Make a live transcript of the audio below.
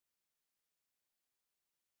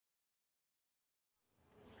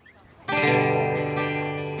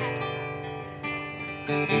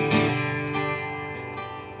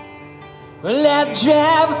Well, I'd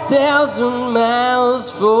drive 1,000 miles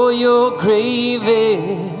for your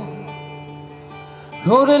gravy,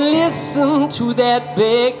 or to listen to that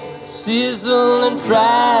bake, sizzle and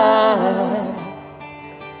fry.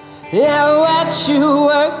 Yeah, I watch you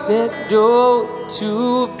work that dough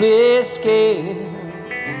to a biscuit.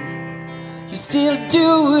 You still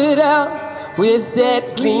do it all with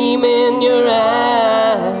that gleam in your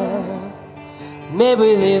eye.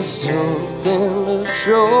 Maybe there's something to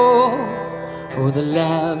show for the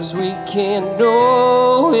lives we can't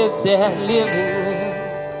know without living them.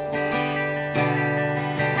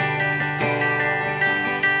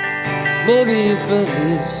 Maybe if I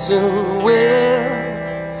listen well,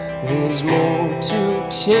 there's more to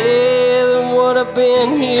tell than what I've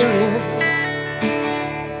been hearing.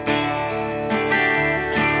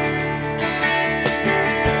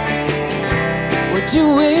 Where do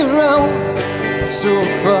we roam so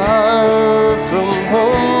far from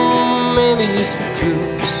home? Maybe it's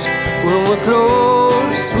because when we're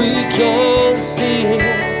close we can't see it.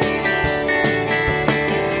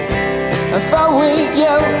 If I wake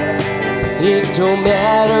you, it don't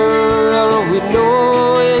matter, all we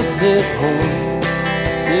know is at home.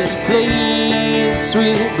 This place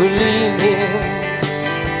we believe in.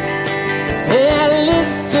 And I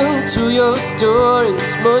listen to your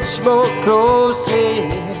stories much more closely,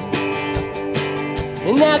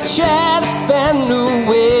 and I try to find new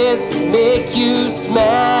ways to make you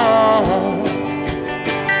smile.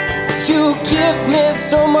 You give me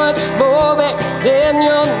so much more back than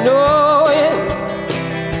you'll know it.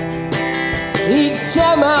 Each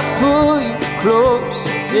time I pull you close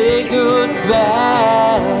and say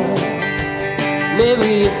goodbye.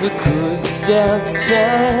 Maybe if we could stop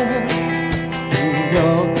time, we'd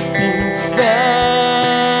all be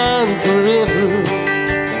fine forever.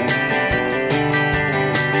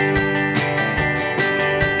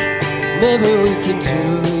 Maybe we can do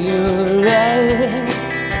you right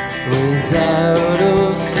without a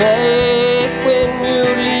fight when you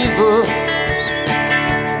leave us.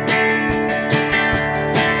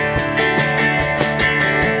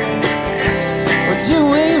 Do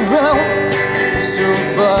we roam so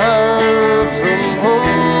far from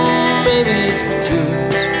home? Maybe it's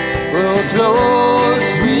because we're close,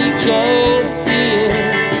 we can't see it.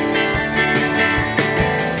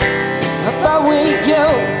 If I wake you,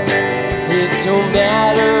 it don't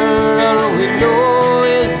matter, all we know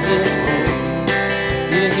is that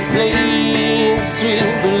there's a place we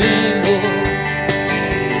believe in.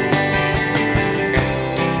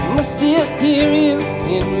 And I still hear you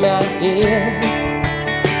in my head.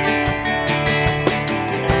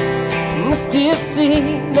 I still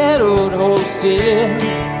see that old homestead.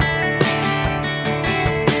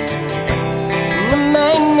 And it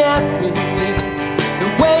might not be the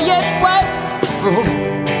way it was before.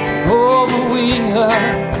 Oh, but we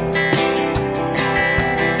are.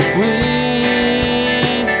 We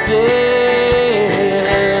still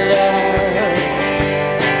alive.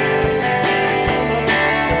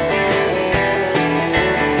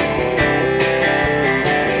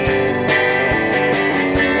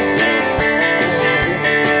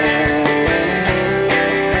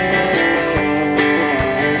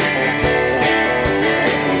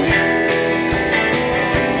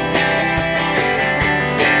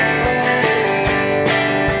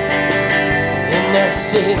 I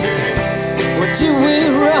said, where do we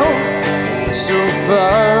roam so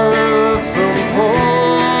far from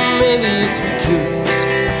home? Maybe it's because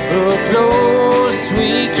we're close,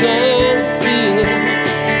 we can't see it.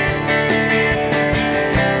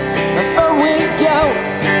 If I wake out,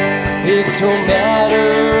 it don't matter,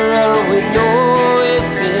 all we know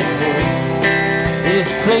is at home. This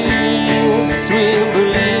place we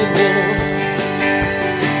believe in.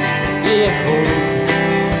 Yeah, home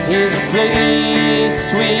is a place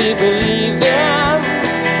we believe in.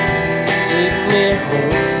 Take me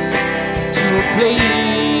home to a place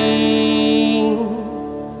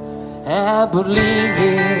I believe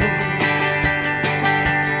in.